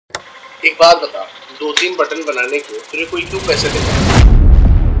एक बात बता, 2-3 बटन बनाने के तुझे कोई क्यों पैसे देता?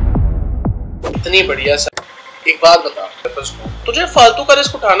 इतनी बढ़िया सा एक बात बता, तुझे फालतू का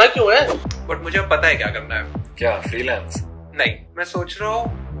रिस्क उठाना क्यों है? बट मुझे पता है क्या करना है। क्या फ्रीलांस? नहीं, मैं सोच रहा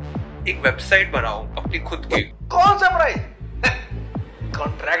हूँ एक वेबसाइट बनाऊं अपनी खुद की। कौन सा प्राइस?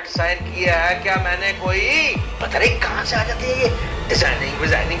 कॉन्ट्रैक्ट साइन किया है क्या मैंने कोई? पता नहीं कहां से आ जाती है ये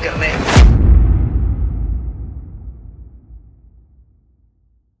डिजाइनिंग करने।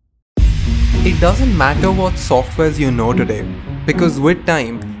 It doesn't matter what softwares you know today, because with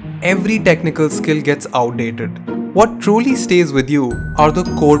time, every technical skill gets outdated. What truly stays with you are the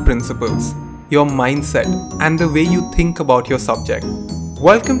core principles, your mindset, and the way you think about your subject.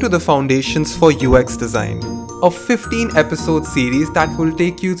 Welcome to the Foundations for UX Design, a 15-episode series that will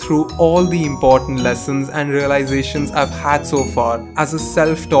take you through all the important lessons and realizations I've had so far as a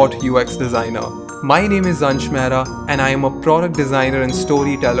self-taught UX designer. My name is Ansh Mehra and I am a product designer and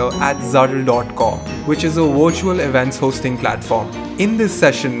storyteller at Zaddle.com, which is a virtual events hosting platform. In this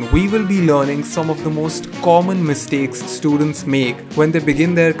session, we will be learning some of the most common mistakes students make when they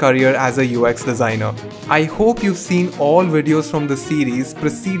begin their career as a UX designer. I hope you've seen all videos from the series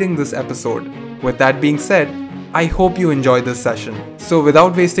preceding this episode. With that being said, I hope you enjoy this session. So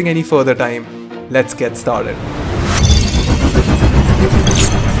without wasting any further time, let's get started.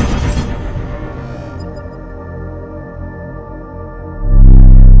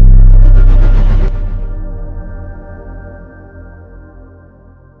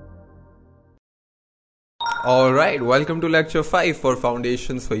 Alright, welcome to lecture 5 for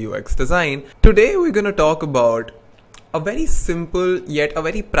Foundations for UX Design. Today we're going to talk about a very simple yet a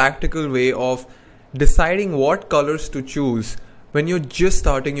very practical way of deciding what colors to choose when you're just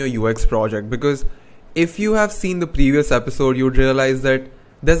starting your UX project. Because if you have seen the previous episode, you'd realize that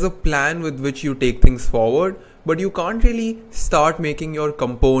there's a plan with which you take things forward, but you can't really start making your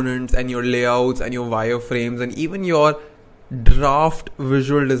components and your layouts and your wireframes and even your draft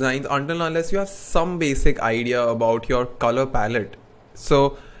visual designs until unless you have some basic idea about your color palette.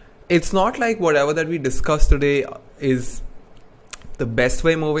 So it's not like whatever that we discussed today is the best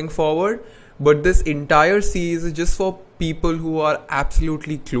way moving forward, but this entire series is just for people who are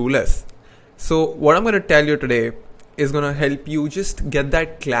absolutely clueless. So what I'm going to tell you today is going to help you just get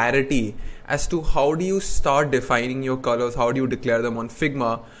that clarity as to how do you start defining your colors, how do you declare them on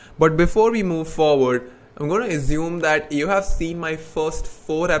Figma. But before we move forward, I'm going to assume that you have seen my first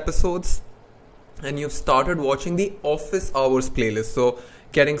 4 episodes and you've started watching the office hours playlist. So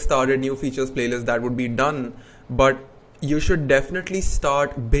getting started, new features playlist, that would be done. But you should definitely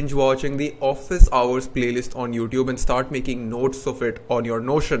start binge watching the office hours playlist on YouTube and start making notes of it on your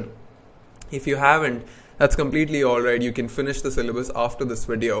Notion. If you haven't, that's completely alright. You can finish the syllabus after this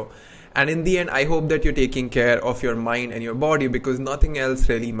video. And in the end, I hope that you're taking care of your mind and your body, because nothing else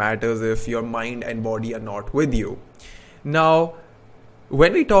really matters if your mind and body are not with you. Now,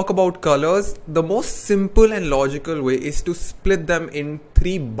 when we talk about colors, the most simple and logical way is to split them in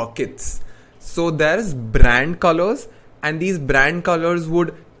 3 buckets. So there's brand colors, and these brand colors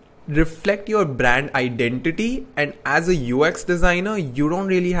would reflect your brand identity. And as a UX designer, you don't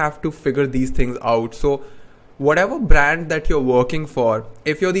really have to figure these things out. So whatever brand that you're working for,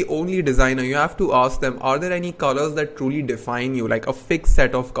 if you're the only designer, you have to ask them, are there any colors that truly define you, like a fixed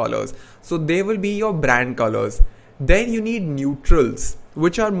set of colors? So they will be your brand colors. Then you need neutrals,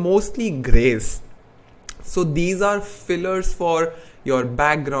 which are mostly grays. So these are fillers for your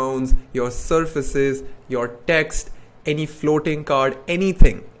backgrounds, your surfaces, your text, any floating card,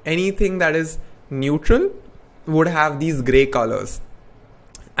 anything that is neutral would have these gray colors.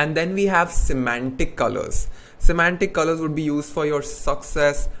 And then we have semantic colors. Semantic colors would be used for your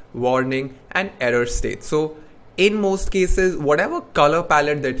success, warning, and error state. So in most cases, whatever color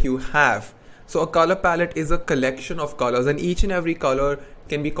palette that you have, so a color palette is a collection of colors, and each and every color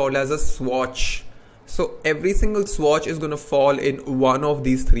can be called as a swatch. So every single swatch is going to fall in one of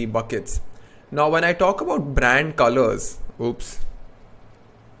these 3 buckets. Now when I talk about brand colors,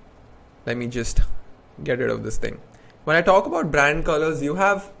 let me just get rid of this thing. When I talk about brand colors, you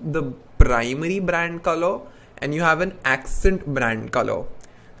have the primary brand color and you have an accent brand color.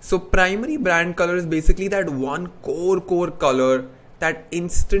 So primary brand color is basically that one core color that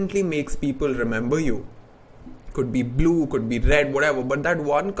instantly makes people remember you. Could be blue, could be red, whatever, but that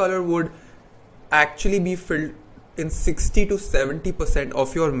one color would actually be filled in 60 to 70%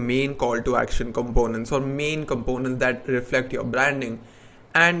 of your main call to action components or main components that reflect your branding.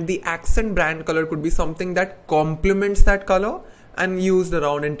 And the accent brand color could be something that complements that color and used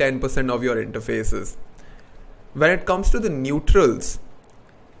around in 10% of your interfaces. When it comes to the neutrals,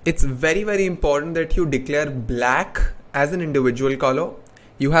 it's very important that you declare black as an individual color.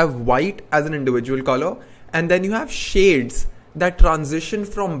 you have white as an individual color, and then you have shades that transition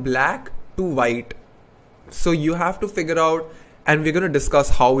from black to white. So you have to figure out, and we're going to discuss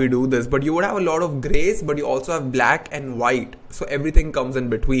how we do this, but you would have a lot of grays, but you also have black and white. So everything comes in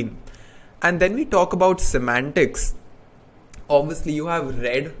between. And then we talk about semantics. Obviously you have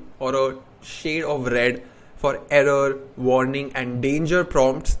red or a shade of red for error, warning and danger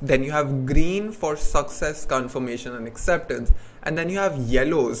prompts. Then you have green for success, confirmation and acceptance. And then you have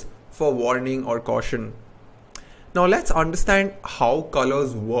yellows for warning or caution. Now let's understand how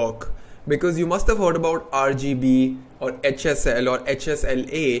colors work, because you must have heard about RGB or HSL or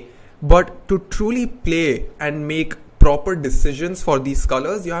HSLA, but to truly play and make proper decisions for these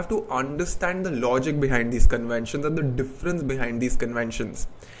colors, you have to understand the logic behind these conventions and the difference behind these conventions.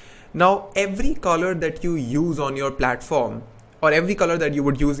 Now, every color that you use on your platform, or every color that you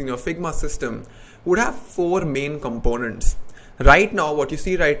would use in your Figma system, would have 4 main components. Right now, what you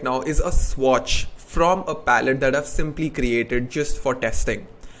see right now is a swatch from a palette that I've simply created just for testing.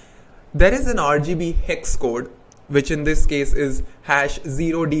 There is an RGB Hexcode, which in this case is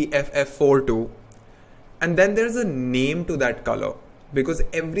 #0DFF42. And then there's a name to that color, because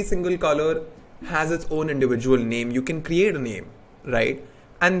every single color has its own individual name. You can create a name, right?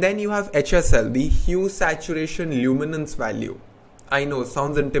 And then you have HSL, the hue, saturation, luminance value. I know,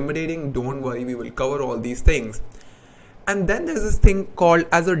 sounds intimidating. Don't worry, we will cover all these things. And then there's this thing called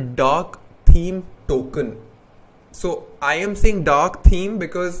as a dark theme token. So I am saying dark theme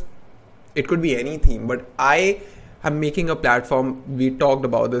because it could be any theme, but I am making a platform. We talked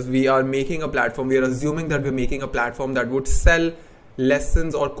about this. We are making a platform. We are assuming that we're making a platform that would sell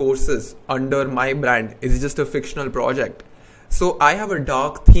lessons or courses under my brand. It's just a fictional project. So I have a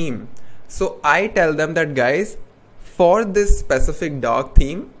dark theme. So I tell them that, guys, for this specific dark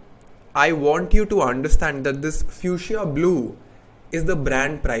theme, I want you to understand that this fuchsia blue is the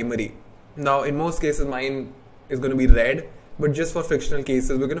brand primary. Now, in most cases, mine is going to be red, but just for fictional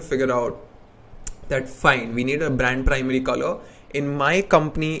cases, we're going to figure out that fine, we need a brand primary color. In my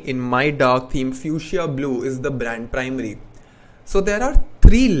company, in my dark theme, fuchsia blue is the brand primary. So there are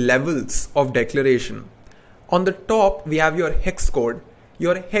 3 levels of declaration. On the top, we have your hex code.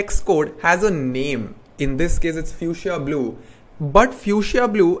 Your hex code has a name. In this case, it's fuchsia blue. But fuchsia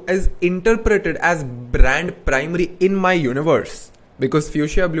blue is interpreted as brand primary in my universe, because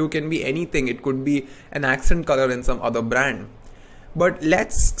fuchsia blue can be anything. It could be an accent color in some other brand. But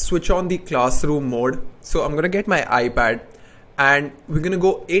let's switch on the classroom mode. So I'm going to get my iPad and we're going to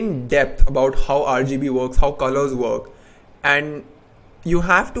go in depth about how RGB works, how colors work. And you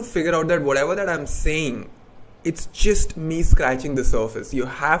have to figure out that whatever that I'm saying, it's just me scratching the surface. You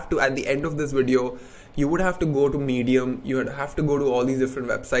have to, at the end of this video, you would have to go to Medium, you would have to go to all these different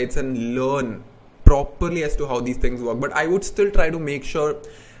websites and learn properly as to how these things work. But I would still try to make sure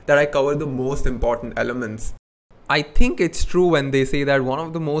that I cover the most important elements. I think it's true when they say that one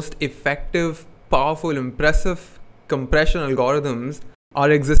of the most effective, powerful, impressive compression algorithms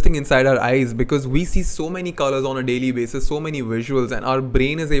are existing inside our eyes, because we see so many colors on a daily basis, so many visuals, and our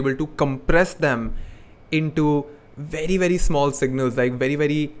brain is able to compress them into very, very small signals, like very,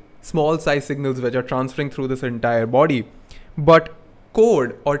 very small size signals which are transferring through this entire body. But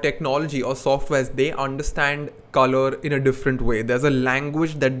code or technology or softwares, they understand color in a different way. There's a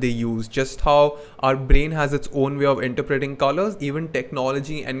language that they use. Just how our brain has its own way of interpreting colors, even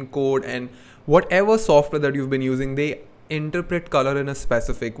technology and code and whatever software that you've been using, they interpret color in a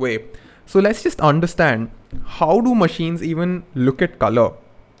specific way. So let's just understand, how do machines even look at color?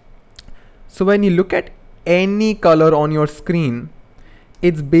 So when you look at any color on your screen,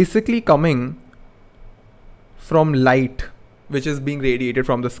 it's basically coming from light which is being radiated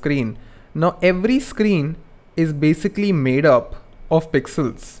from the screen. Now every screen is basically made up of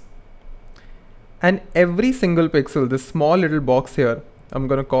pixels, and every single pixel, this small little box here, I'm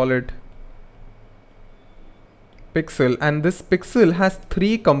gonna call it pixel, and this pixel has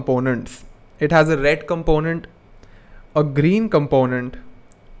 3 components. It has a red component, a green component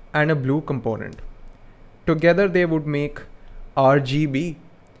and a blue component. Together they would make RGB.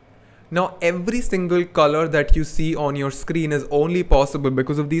 Now every single color that you see on your screen is only possible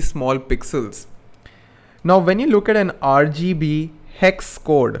because of these small pixels. Now when you look at an RGB hex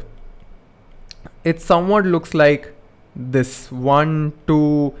code, it somewhat looks like this: 1,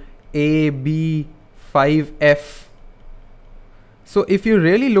 2, A, B, 5, F. So if you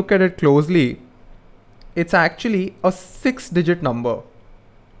really look at it closely, it's actually a 6-digit number.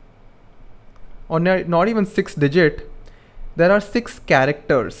 Or not even 6-digit, there are 6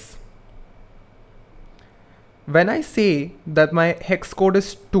 characters. When I say that my hex code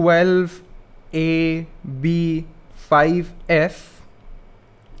is 12 A, B, 5, F,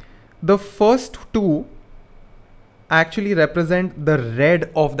 the first two actually represent the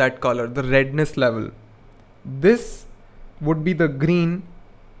red of that color, the redness level. This would be the green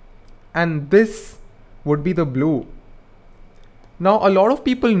and this would be the blue. Now, a lot of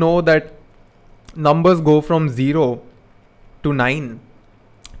people know that numbers go from 0 to 9,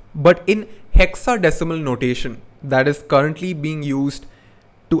 but in hexadecimal notation that is currently being used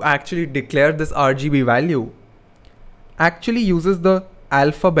to actually declare this RGB value actually uses the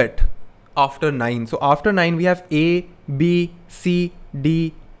alphabet after 9. So after 9 we have A, B, C,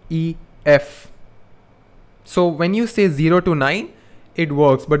 D, E, F. So when you say 0 to 9, it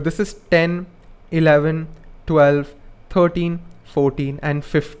works, but this is 10, 11, 12, 13, 14 and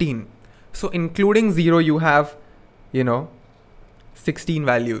 15. So including 0 you have, 16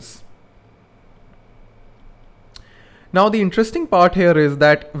 values. Now the interesting part here is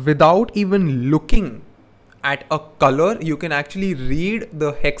that without even looking at a color, you can actually read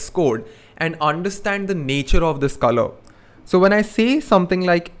the hex code and understand the nature of this color. So when I say something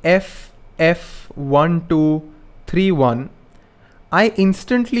like FF1231, I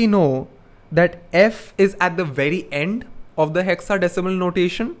instantly know that F is at the very end of the hexadecimal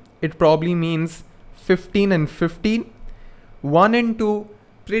notation. It probably means 15 and 15. 1 and 2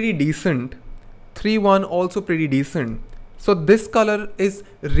 pretty decent. 3, 1 also pretty decent. So this color is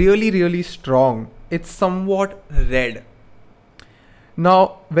really strong. It's somewhat red.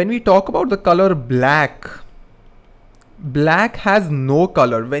 Now when we talk about the color black, black has no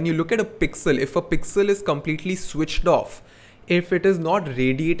color. When you look at a pixel, if a pixel is completely switched off, if it is not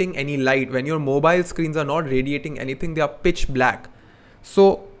radiating any light, when your mobile screens are not radiating anything, they are pitch black.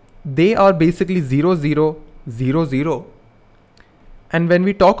 So they are basically 0, 0, 0, 0. And when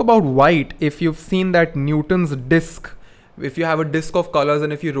we talk about white, if you've seen that Newton's disk, if you have a disk of colors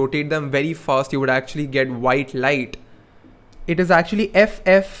and if you rotate them very fast, you would actually get white light. It is actually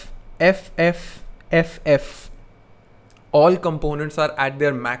FF, FF, FF. All components are at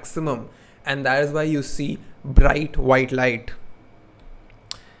their maximum, and that is why you see bright white light.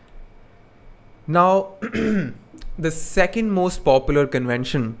 Now, the second most popular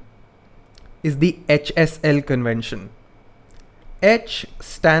convention is the HSL convention. H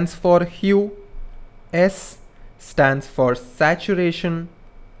stands for hue, S stands for saturation,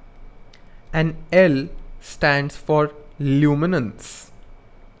 and L stands for luminance.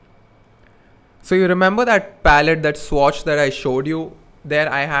 So you remember that palette, that swatch that I showed you?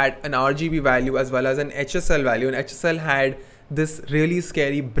 There I had an RGB value as well as an HSL value, and HSL had this really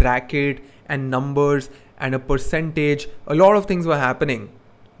scary bracket and numbers and a percentage. A lot of things were happening.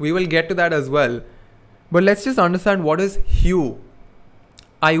 We will get to that as well. But let's just understand what is hue.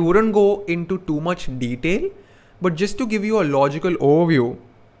 I wouldn't go into too much detail, but just to give you a logical overview,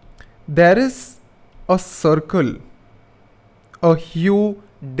 there is a circle, a hue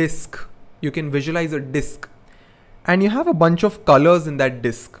disk. You can visualize a disk, and you have a bunch of colors in that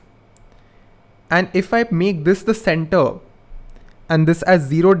disk. And if I make this the center and this as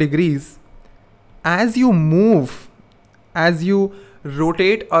 0 degrees, as you move, as you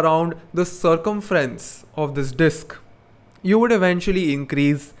rotate around the circumference of this disk, you would eventually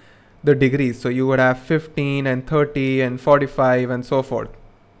increase the degrees. So you would have 15 and 30 and 45 and so forth.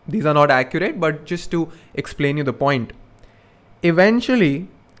 These are not accurate, but just to explain you the point. Eventually,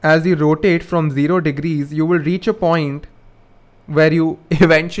 as you rotate from 0 degrees, you will reach a point where you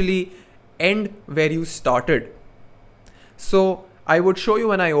eventually end where you started. So I would show you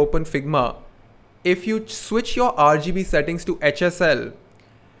when I open Figma. If you switch your RGB settings to HSL,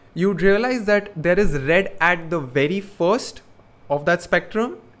 you'd realize that there is red at the very first of that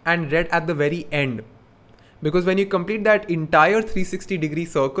spectrum and red at the very end. Because when you complete that entire 360-degree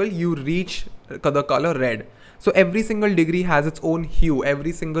circle, you reach the color red. So every single degree has its own hue.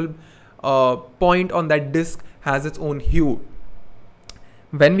 Every single point on that disk has its own hue.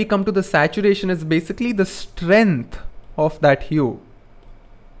 When we come to the saturation, it's basically the strength of that hue.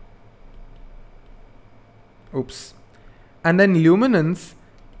 Oops. And then luminance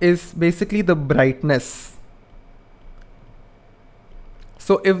is basically the brightness.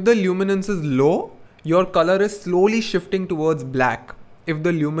 So if the luminance is low, your color is slowly shifting towards black. If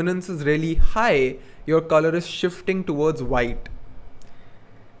the luminance is really high, your color is shifting towards white.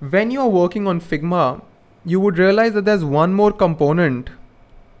 When you are working on Figma, you would realize that there's one more component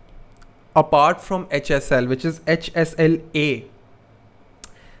apart from HSL, which is HSLA.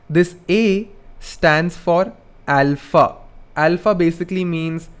 This A stands for alpha. Alpha basically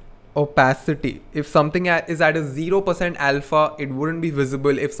means opacity. If something is at a 0% alpha, it wouldn't be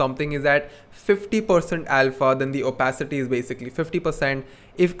visible. If something is at 50% alpha, then the opacity is basically 50%.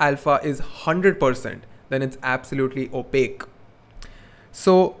 If alpha is 100%, then it's absolutely opaque.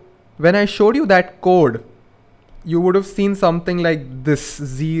 So when I showed you that code, you would have seen something like this: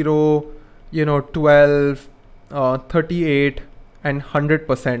 0, 12, 38 and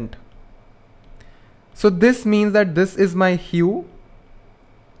 100%. So this means that this is my hue,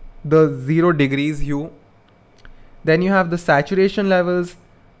 the 0 degrees hue. Then you have the saturation levels,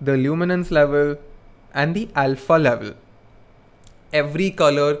 the luminance level and the alpha level. Every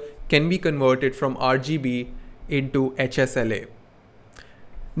color can be converted from RGB into HSLA.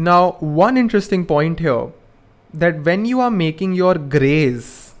 Now, one interesting point here, that when you are making your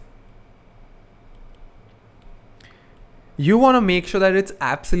grays, you want to make sure that it's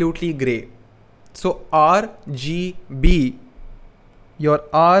absolutely gray. So RGB, your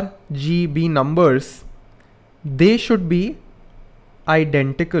RGB numbers, they should be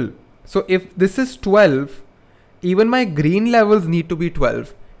identical. So if this is 12, even my green levels need to be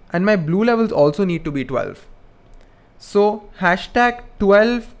 12 and my blue levels also need to be 12. So hashtag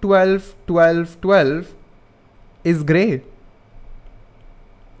 12, 12, 12, 12 is gray.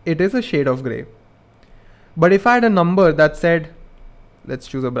 It is a shade of gray. But if I had a number that said, let's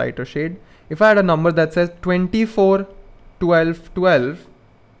choose a brighter shade. If I had a number that says 24, 12, 12,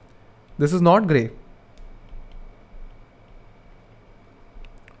 this is not gray.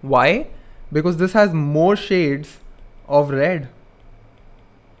 Why? Because this has more shades of red.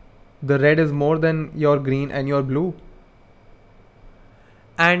 The red is more than your green and your blue.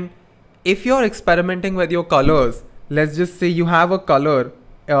 And if you're experimenting with your colors, let's just say you have a color,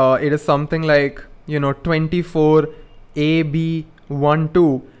 it is something like, 24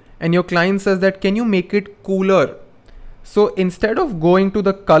 AB12, and your client says that, can you make it cooler? So instead of going to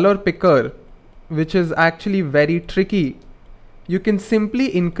the color picker, which is actually very tricky, you can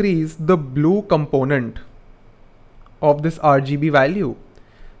simply increase the blue component of this RGB value.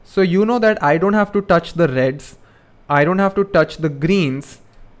 So you know that I don't have to touch the reds, I don't have to touch the greens,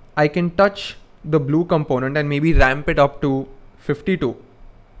 I can touch the blue component and maybe ramp it up to 52,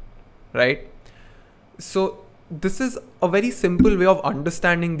 right? So this is a very simple way of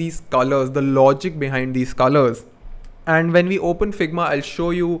understanding these colors, the logic behind these colors. And when we open Figma, I'll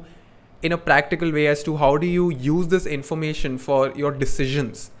show you in a practical way as to how do you use this information for your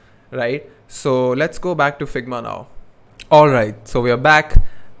decisions, right? So let's go back to Figma now. All right, so we are back.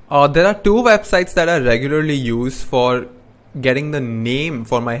 There are two websites that are regularly used for getting the name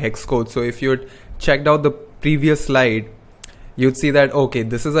for my hex code. So if you had checked out the previous slide, you'd see that, okay,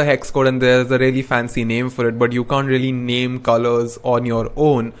 this is a hex code and there's a really fancy name for it, but you can't really name colors on your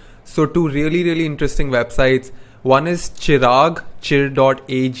own. So two really interesting websites. One is Chirag,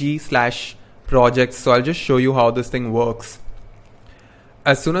 chir.ag/projects. So I'll just show you how this thing works.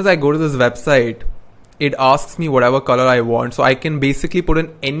 As soon as I go to this website, it asks me whatever color I want. So I can basically put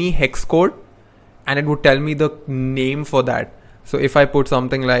in any hex code and it would tell me the name for that. So if I put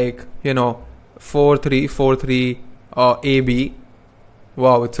something like, 4343 AB,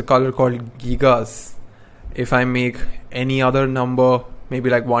 wow, it's a color called Gigas. If I make any other number, maybe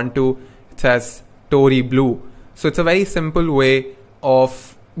like 12, it says Tory Blue. So it's a very simple way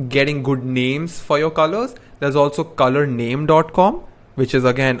of getting good names for your colors. There's also colorname.com, which is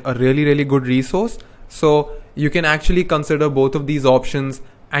again a really good resource. So you can actually consider both of these options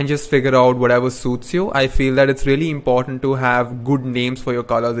and just figure out whatever suits you. I feel that it's really important to have good names for your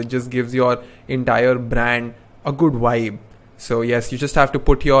colors. It just gives your entire brand a good vibe. So yes, you just have to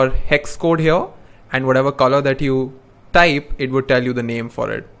put your hex code here and whatever color that you type, it would tell you the name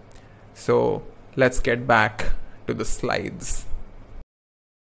for it. So let's get back to the slides.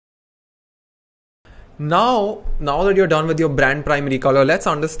 Now that you're done with your brand primary color, let's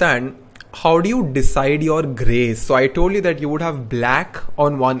understand how do you decide your grays. So I told you that you would have black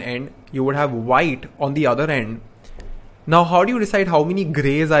on one end, you would have white on the other end. Now how do you decide how many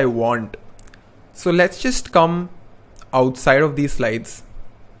grays I want? So let's just come outside of these slides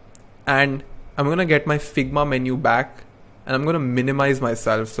and I'm gonna get my Figma menu back and I'm gonna minimize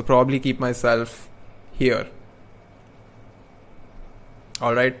myself. So probably keep myself here.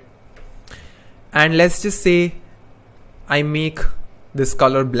 All right. And let's just say I make this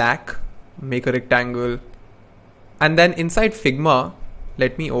color black, make a rectangle, and then inside Figma,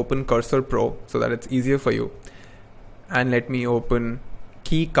 let me open Cursor Pro so that it's easier for you. And let me open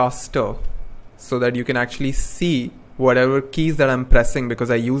Keycaster so that you can actually see whatever keys that I'm pressing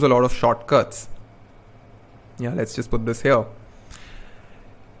because I use a lot of shortcuts. Yeah, let's just put this here.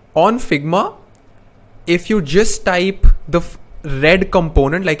 On Figma, if you just type the red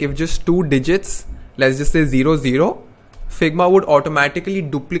component, like if just 2 digits, let's just say 00, Figma would automatically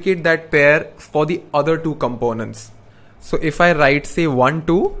duplicate that pair for the other 2 components. So if I write say 1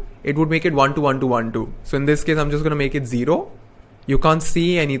 2, it would make it 1 2 1 2 1 2. So in this case, I'm just going to make it 0. You can't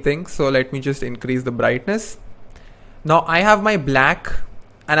see anything, so let me just increase the brightness. Now I have my black,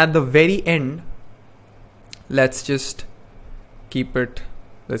 and at the very end, let's just keep it,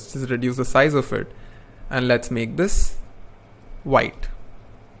 let's just reduce the size of it, and let's make this white.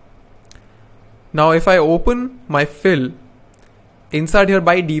 Now if I open my fill, inside here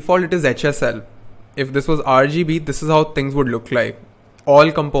by default it is HSL. If this was RGB, this is how things would look like.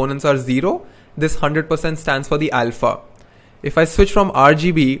 All components are 0. This 100% stands for the alpha. If I switch from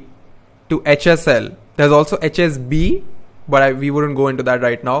RGB to HSL, there's also HSB, but we wouldn't go into that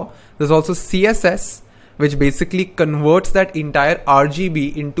right now. There's also CSS, which basically converts that entire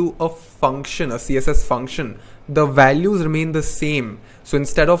RGB into a function, a CSS function. The values remain the same. So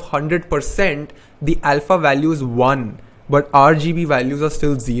instead of 100%, the alpha value is 1, but RGB values are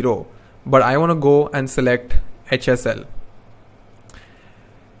still 0. But I want to go and select HSL.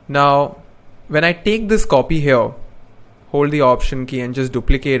 Now, when I take this copy here, hold the Option key and just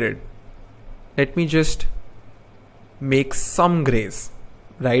duplicate it. Let me just make some grays,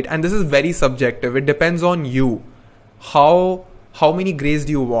 right? And this is very subjective. It depends on you. How many grays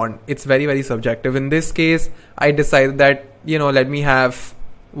do you want? It's very, very subjective. In this case, I decided that, let me have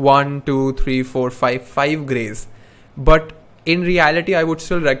 1, 2, 3, 4, 5 grays. But in reality, I would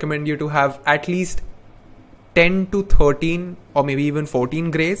still recommend you to have at least 10 to 13 or maybe even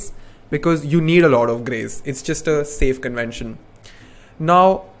 14 grays, because you need a lot of grays. It's just a safe convention.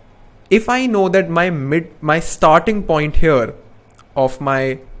 Now, if I know that my starting point here of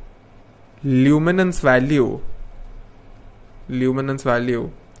my luminance value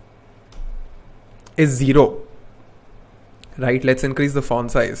is 0, right? Let's increase the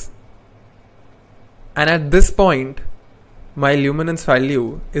font size. And at this point, my luminance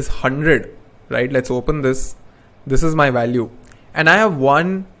value is 100, right? Let's open this. This is my value. And I have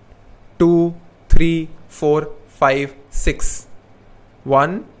 1, 2, 3, 4, 5, 6.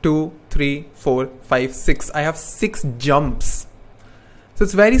 1, 2, 3, 4, 5, 6. I have 6 jumps. So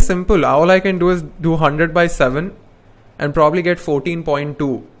it's very simple. All I can do is do 100 by 7 and probably get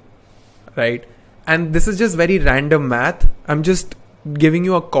 14.2, right? And this is just very random math. I'm just giving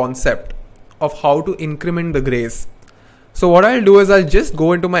you a concept of how to increment the grays. So what I'll do is I'll just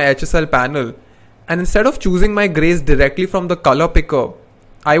go into my HSL panel, and instead of choosing my grays directly from the color picker,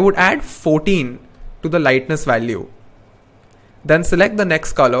 I would add 14 to the lightness value. Then select the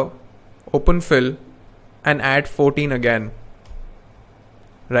next color, open fill, and add 14 again,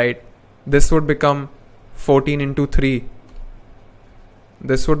 right? This would become 14 into 3.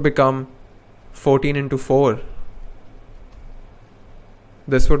 This would become 14 into 4.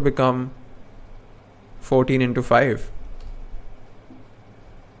 This would become 14 into 5.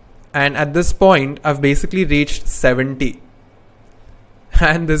 And at this point, I've basically reached 70.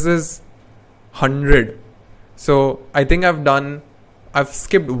 And this is 100. So I think I've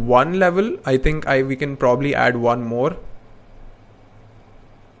skipped one level. I think we can probably add one more.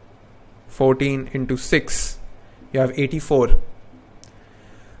 14 into 6. You have 84.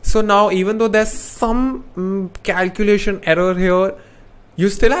 So now, even though there's some calculation error here, you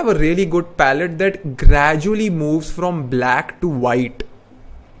still have a really good palette that gradually moves from black to white.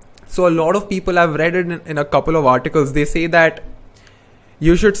 So a lot of people, I've read it in a couple of articles, they say that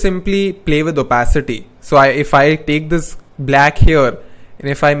you should simply play with opacity. So if I take this black here, and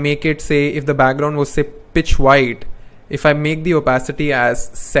if I make it, say, if the background was, say, pitch white, if I make the opacity as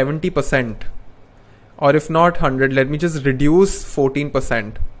 70%, or if not 100, let me just reduce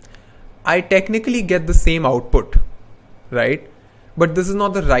 14%, I technically get the same output, right? But this is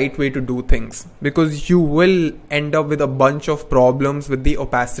not the right way to do things, because you will end up with a bunch of problems with the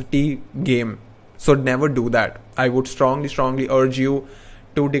opacity game. So never do that. I would strongly urge you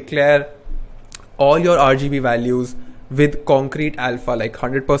to declare all your RGB values with concrete alpha, like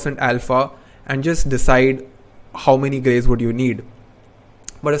 100% alpha, and just decide how many grays would you need.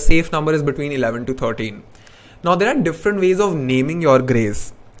 But a safe number is between 11 to 13. Now there are different ways of naming your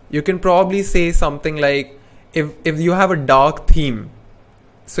grays. You can probably say something like, if you have a dark theme,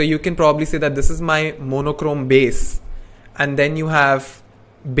 so you can probably say that this is my monochrome base, and then you have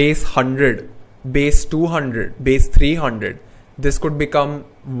base 100, base 200, base 300. This could become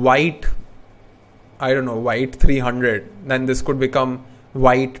white, I don't know, white 300. Then this could become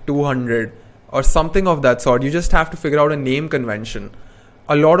white 200 or something of that sort. You just have to figure out a name convention.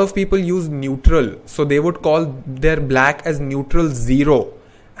 A lot of people use neutral, so they would call their black as neutral 0,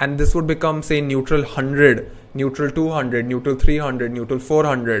 and this would become, say, neutral 100, neutral 200, neutral 300, neutral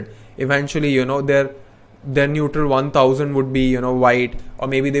 400. Eventually, their neutral 1000 would be, white, or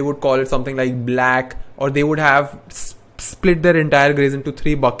maybe they would call it something like black, or they would have split their entire grays into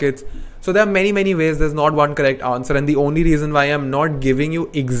 3 buckets. So there are many ways. There's not one correct answer, and the only reason why I'm not giving you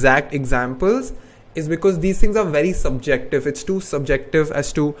exact examples is because these things are very subjective. It's too subjective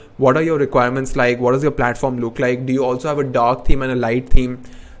as to what are your requirements like, what does your platform look like, do you also have a dark theme and a light theme.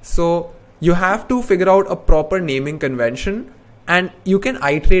 So you have to figure out a proper naming convention, and you can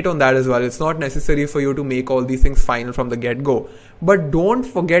iterate on that as well. It's not necessary for you to make all these things final from the get-go, but don't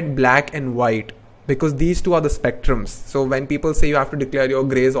forget black and white, because these two are the spectrums. So when people say you have to declare your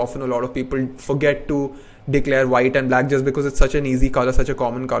grays, often a lot of people forget to declare white and black just because it's such an easy color, such a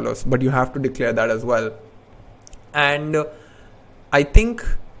common colors, but you have to declare that as well. And I think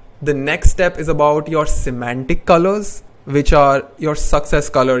the next step is about your semantic colors, which are your success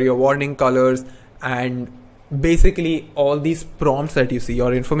color, your warning colors, and basically all these prompts that you see,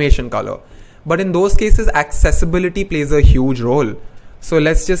 your information color. But in those cases, accessibility plays a huge role. So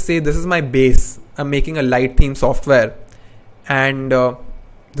let's just say this is my base. I'm making a light theme software, and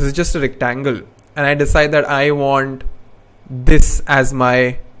this is just a rectangle, and I decide that I want this as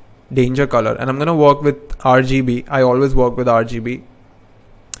my danger color, and I'm going to work with RGB. I always work with RGB.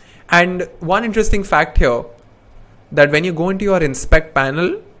 And one interesting fact here, that when you go into your inspect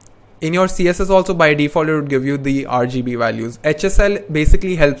panel, in your CSS also by default it would give you the RGB values. HSL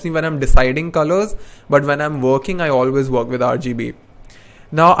basically helps me when I'm deciding colors, but when I'm working I always work with RGB.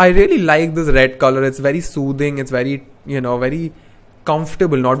 Now I really like this red color. It's very soothing, it's very, very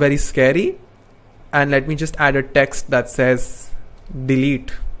comfortable, not very scary. And let me just add a text that says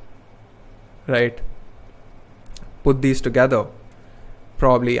delete, right? Put these together,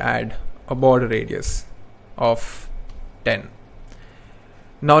 probably add a border radius of 10.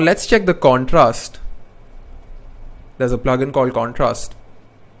 Now let's check the contrast. There's a plugin called contrast.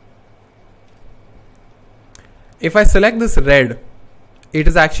 If I select this red, it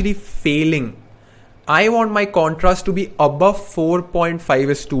is actually failing. I want my contrast to be above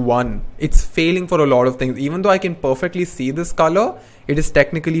 4.5:1. It's failing for a lot of things. Even though I can perfectly see this color, it is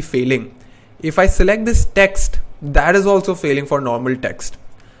technically failing. If I select this text, that is also failing for normal text.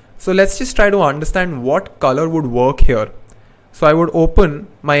 So let's just try to understand what color would work here. So I would open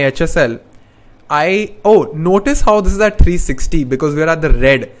my HSL. Notice how this is at 360 because we're at the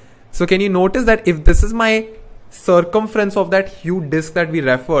red. So can you notice that if this is my circumference of that hue disk that we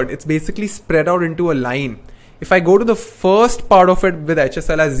referred, it's basically spread out into a line. If I go to the first part of it with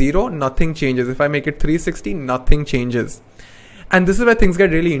HSL as 0, nothing changes. If I make it 360, nothing changes. And this is where things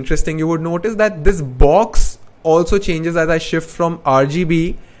get really interesting. You would notice that this box also changes as I shift from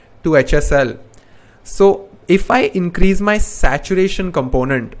RGB to HSL. So if I increase my saturation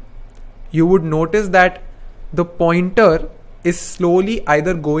component, you would notice that the pointer is slowly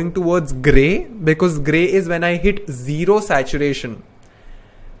either going towards gray, because gray is when I hit 0 saturation,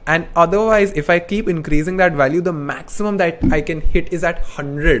 and otherwise if I keep increasing that value, the maximum that I can hit is at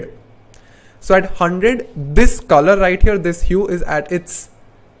 100. So at 100, this color right here, this hue, is at its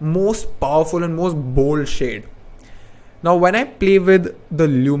most powerful and most bold shade. Now when I play with the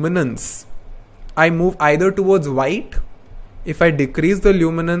luminance, I move either towards white. If I decrease the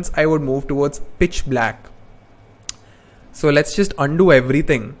luminance, I would move towards pitch black. So let's just undo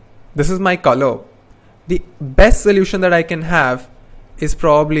everything. This is my color. The best solution that I can have is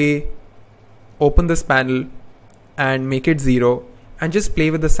probably open this panel and make it 0 and just play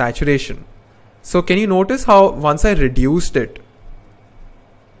with the saturation. So can you notice how once I reduced it,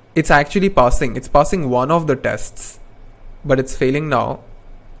 it's actually passing. It's passing one of the tests, but it's failing now.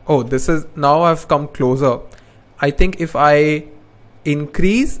 Oh, this is, now I've come closer. I think if I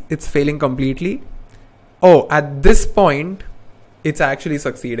increase, it's failing completely. Oh, at this point, it's actually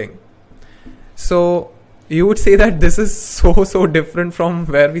succeeding. So you would say that this is so different from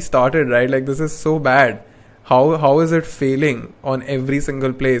where we started, right? Like this is so bad. How is it failing on every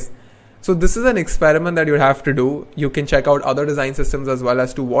single place? So this is an experiment that you have to do. You can check out other design systems as well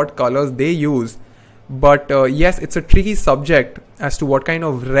as to what colors they use. But yes, it's a tricky subject as to what kind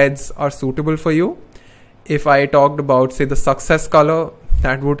of reds are suitable for you. If I talked about, say, the success color,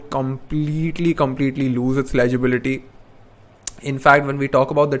 that would completely lose its legibility. In fact, when we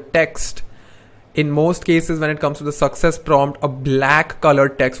talk about the text, in most cases when it comes to the success prompt, a black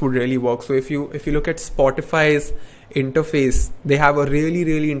colored text would really work. So if you look at Spotify's interface, they have a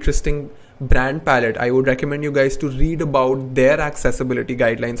really interesting brand palette. I would recommend you guys to read about their accessibility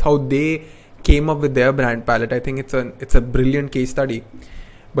guidelines, how they came up with their brand palette. I think it's a brilliant case study.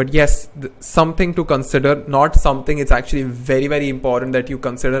 But yes, something to consider, not something, it's actually very important that you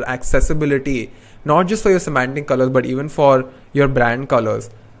consider accessibility, not just for your semantic colors, but even for your brand colors.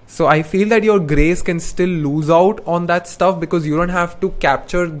 So I feel that your grays can still lose out on that stuff because you don't have to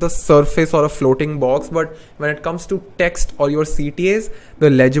capture the surface or a floating box. But when it comes to text or your CTAs, the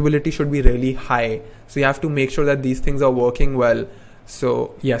legibility should be really high. So you have to make sure that these things are working well.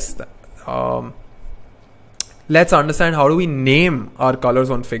 So yes, let's understand how do we name our colors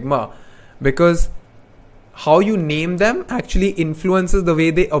on Figma, because how you name them actually influences the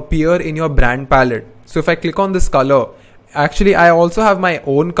way they appear in your brand palette. So if I click on this color, actually I also have my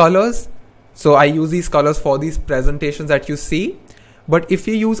own colors. So I use these colors for these presentations that you see. But if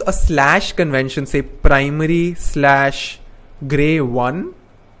you use a slash convention, say primary / gray 1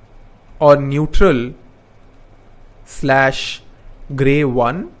 or neutral / gray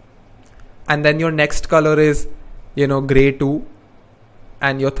 1, and then your next color is, gray 2,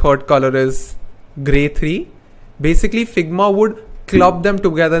 and your third color is gray 3, basically Figma would club them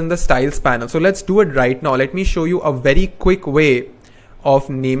together in the styles panel. So let's do it right now. Let me show you a very quick way of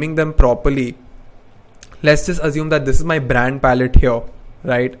naming them properly. Let's just assume that this is my brand palette here,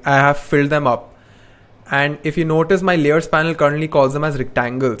 right? I have filled them up. And if you notice, my layers panel currently calls them as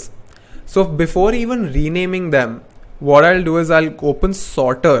rectangles. So before even renaming them, what I'll do is I'll open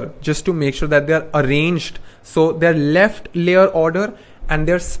sorter just to make sure that they're arranged. So their left layer order and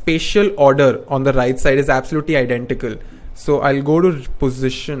their spatial order on the right side is absolutely identical. So I'll go to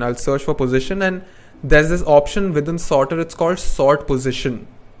position, I'll search for position, and there's this option within sorter, it's called sort position.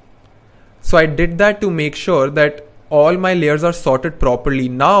 So I did that to make sure that all my layers are sorted properly.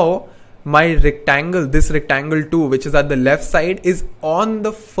 Now my rectangle, this rectangle 2, which is at the left side, is on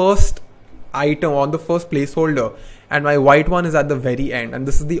the first item, on the first placeholder, and my white one is at the very end, and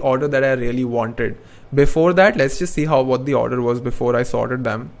this is the order that I really wanted. Before that, let's just see what the order was before I sorted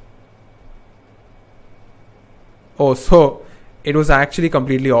them. Oh, so it was actually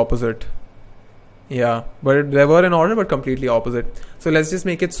completely opposite. Yeah, but they were in order but completely opposite. So let's just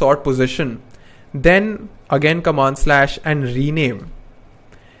make it sort position. Then again command / and rename.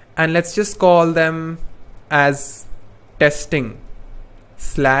 And let's just call them as testing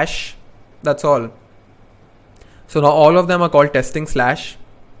 / that's all. So now all of them are called testing /.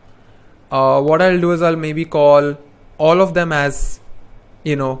 What I'll do is I'll maybe call all of them as,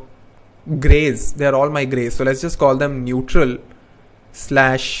 grays. They're all my grays. So let's just call them neutral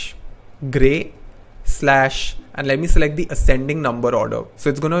 / gray / and let me select the ascending number order.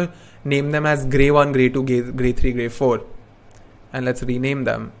 So it's going to name them as gray 1, gray 2, gray 3, gray 4. And let's rename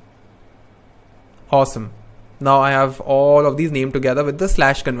them. Awesome. Now I have all of these named together with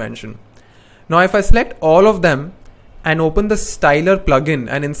the / convention. Now if I select all of them and open the styler plugin,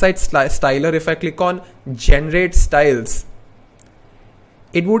 and inside styler, if I click on generate styles,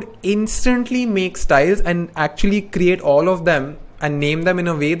 it would instantly make styles and actually create all of them and name them in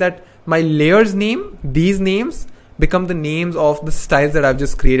a way that my layers name, these names become the names of the styles that I've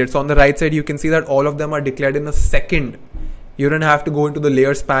just created. So on the right side, you can see that all of them are declared in a second. You don't have to go into the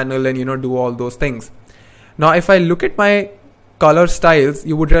layers panel and do all those things. Now if I look at my color styles,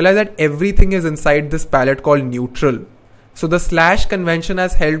 you would realize that everything is inside this palette called neutral. So the / convention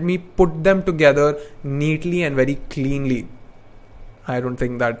has helped me put them together neatly and very cleanly. I don't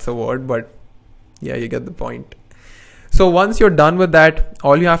think that's a word, but yeah, you get the point. So once you're done with that,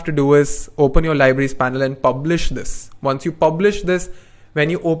 all you have to do is open your libraries panel and publish this. Once you publish this, when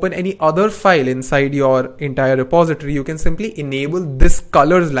you open any other file inside your entire repository, you can simply enable this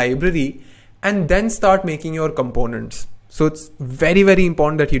colors library and then start making your components. So it's very, very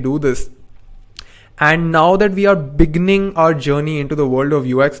important that you do this. And now that we are beginning our journey into the world of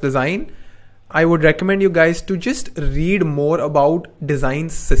UX design, I would recommend you guys to just read more about design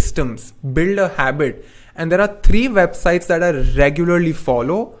systems, build a habit. And there are 3 websites that I regularly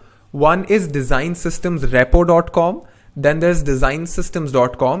follow. One is designsystemsrepo.com, then there's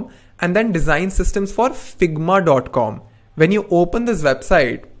designsystems.com, and then designsystems4figma.com. When you open this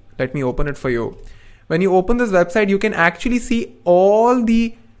website, let me open it for you. When you open this website, you can actually see all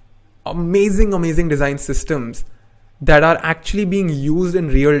the amazing design systems that are actually being used in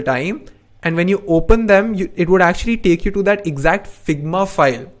real time. And when you open them, it would actually take you to that exact Figma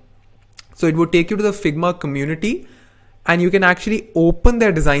file. So it would take you to the Figma community, and you can actually open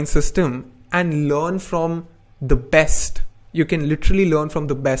their design system and learn from the best. You can literally learn from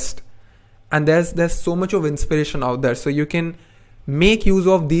the best. And there's so much of inspiration out there. So you can make use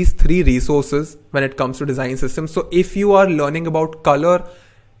of these 3 resources when it comes to design systems. So if you are learning about color,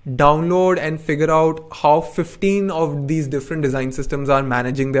 download and figure out how 15 of these different design systems are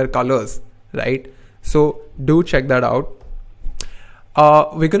managing their colors, right? So do check that out.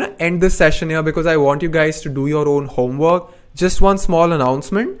 We're gonna end this session here because I want you guys to do your own homework. Just one small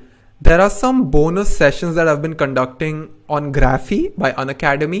announcement There are some bonus sessions that I've been conducting on Graphy by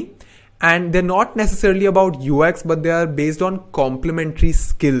Unacademy, and they're not necessarily about UX, but they are based on complementary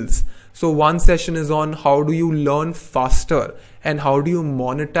skills. So one session is on how do you learn faster and how do you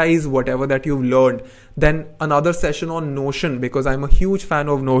monetize whatever that you've learned. Then another session on Notion, because I'm a huge fan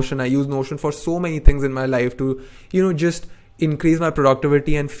of Notion. I use Notion for so many things in my life to, just increase my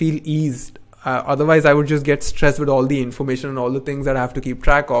productivity and feel eased. Otherwise, I would just get stressed with all the information and all the things that I have to keep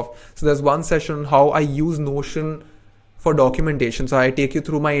track of. So there's one session on how I use Notion for documentation. So I take you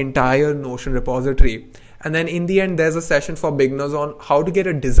through my entire Notion repository. And then in the end, there's a session for beginners on how to get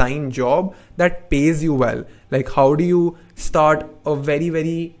a design job that pays you well. Like how do you start a very,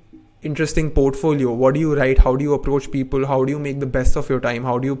 very interesting portfolio? What do you write? How do you approach people? How do you make the best of your time?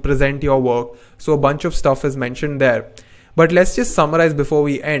 How do you present your work? So a bunch of stuff is mentioned there. But let's just summarize before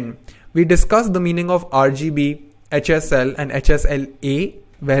we end. We discussed the meaning of RGB, HSL and HSLA,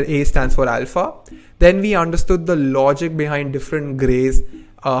 where A stands for alpha. Then we understood the logic behind different grays.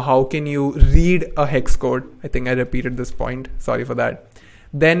 How can you read a hex code? I think I repeated this point. Sorry for that.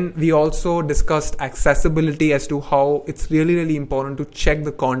 Then we also discussed accessibility as to how it's really, really important to check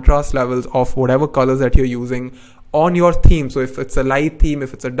the contrast levels of whatever colors that you're using on your theme. So if it's a light theme,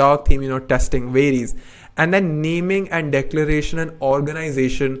 if it's a dark theme, testing varies. And then naming and declaration and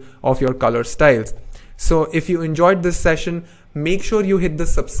organization of your color styles. So if you enjoyed this session, make sure you hit the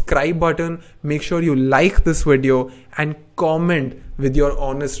subscribe button, make sure you like this video and comment with your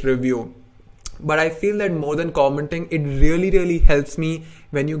honest review. But I feel that more than commenting, it really, really helps me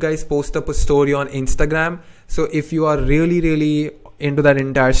when you guys post up a story on Instagram. So if you are really, really into that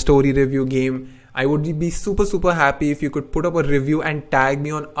entire story review game, I would be super, super happy if you could put up a review and tag me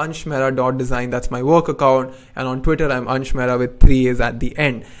on anshmehra.design. That's my work account. And on Twitter, I'm Ansh Mehra with 3 A's at the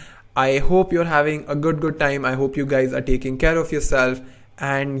end. I hope you're having a good time. I hope you guys are taking care of yourself.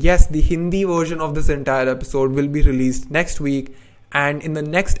 And yes, the Hindi version of this entire episode will be released next week. And in the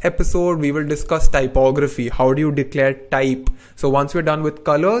next episode, we will discuss typography. How do you declare type? So once we're done with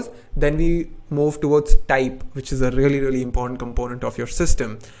colors, then we move towards type, which is a really, really important component of your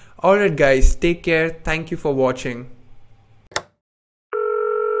system. Alright guys, take care. Thank you for watching.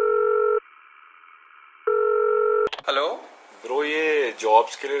 Hello bro, ये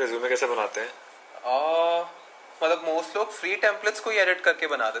jobs के लिए resume कैसे बनाते हैं? मतलब most लोग free templates को ही edit करके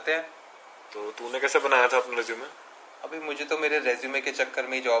बना देते हैं. तो तूने कैसे बनाया था अपना रिज्यूमे? अभी मुझे तो मेरे रेज्यूमे के चक्कर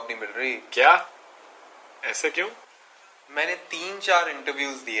में ही जॉब नहीं मिल रही. क्या? ऐसे क्यों? मैंने 3-4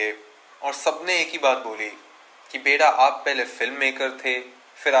 इंटरव्यूज दिए और सबने एक ही बात बोली कि बेटा आप पहले फिल्म मेकर थे,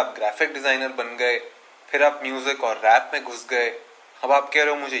 फिर आप ग्राफिक डिजाइनर बन गए, फिर आप म्यूजिक और रैप में घुस गए, अब आप कह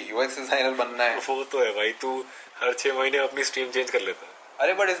रहे हो मुझे यूएक्स डिजाइनर बनना है. वो तो है भाई, तू हर 6 महीने अपनी स्ट्रीम चेंज कर लेता है.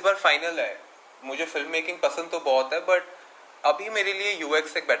 अरे बट इस बार फाइनल है. मुझे फिल्म मेकिंग पसंद तो बहुत है, बट अभी मेरे लिए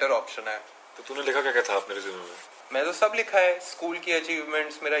यूएक्स एक बेटर ऑप्शन है. तो तूने लिखा क्या था अपने रिज्यूमे में? मैं तो सब लिखा है, स्कूल की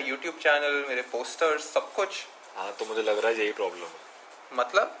अचीवमेंट्स, मेरा यूट्यूब चैनल, मेरे पोस्टर्स, सब कुछ. हाँ, तो मुझे लग रहा है यही प्रॉब्लम है.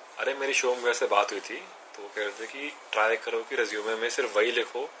 मतलब? अरे मेरी शो में वैसे बात हुई थी, तो वो कह रहे थे कि ट्राई करो कि रिज्यूमे में सिर्फ वही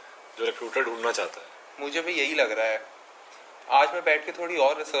लिखो जो रिक्रूटर ढूंढना चाहता है. मुझे भी यही लग रहा है. आज मैं बैठ के थोड़ी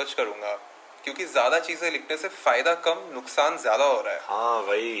और रिसर्च करूंगा, क्योंकि ज्यादा चीजें लिखने से फायदा कम, नुकसान ज्यादा हो रहा है. हाँ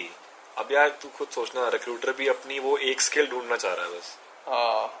भाई, अब यार तू खुद सोचना, रिक्रूटर भी अपनी वो एक स्किल ढूंढना चाह रहा है बस.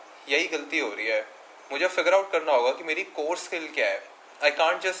 हाँ, यही गलती हो रही है. मुझे फिगर आउट करना होगा कि मेरी कोर स्किल क्या है. आई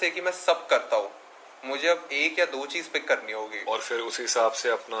कांट जस्ट से कि मैं सब करता हूँ. मुझे अब 1 या 2 चीज पिक करनी होगी और फिर उसी हिसाब से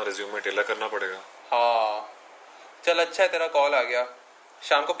अपना रिज्यूमे टेलर करना पड़ेगा. हाँ चल, अच्छा है तेरा कॉल आ गया.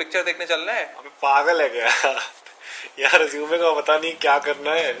 शाम को पिक्चर देखने चलना है. अबे पागल है क्या यार, रिज्यूमे का पता नहीं क्या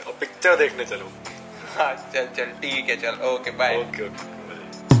करना है और पिक्चर देखने चलो. हाँ चल ठीक है, चल ओके बाय. ओके.